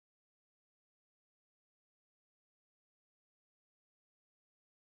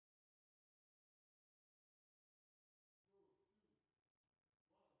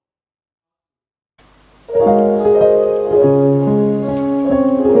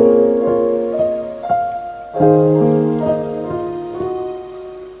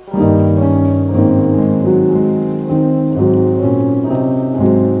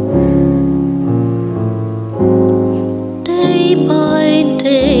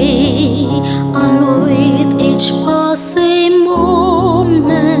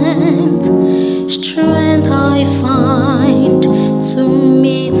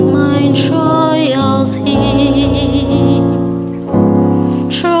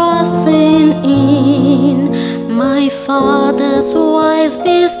Father's wise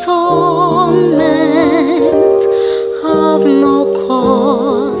bestowment, have no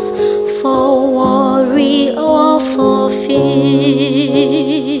cause for worry or for fear.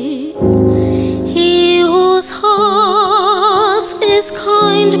 He whose heart is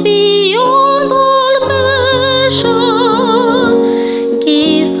kind beyond all measure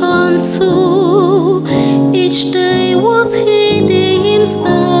gives unto each day what he deems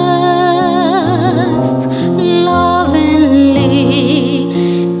best.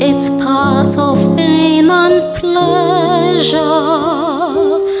 It's part of pain and pleasure,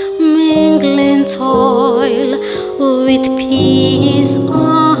 mingling toil with peace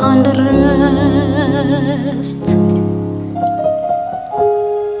and rest.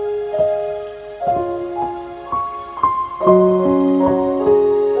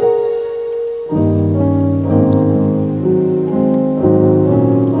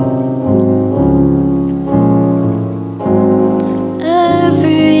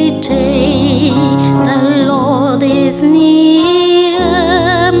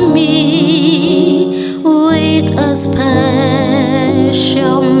 Near me with a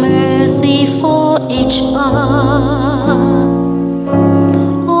special mercy for each hour.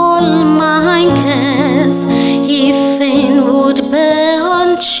 All my cares he fain would bear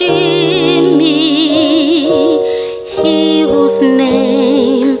and cheer me. He whose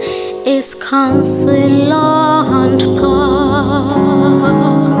name is Counselor and Power,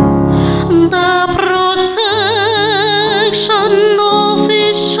 the protection of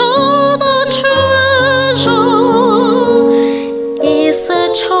his child and treasure is a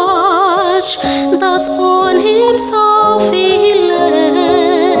charge that on himself he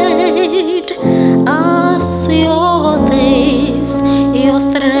laid. As your days, your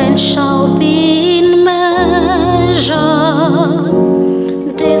strength shall be in measure.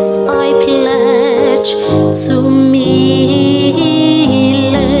 This I pledge to me.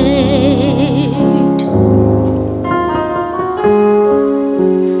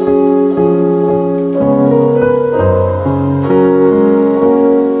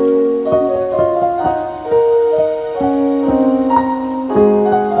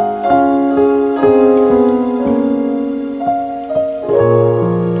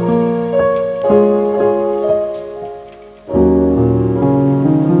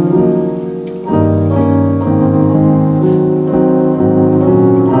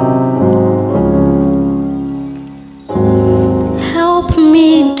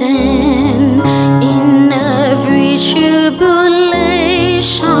 In every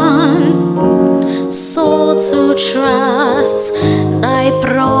tribulation, so to trust thy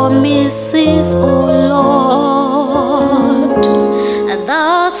promises, O Lord,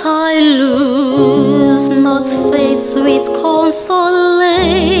 that I lose not faith's sweet consolation.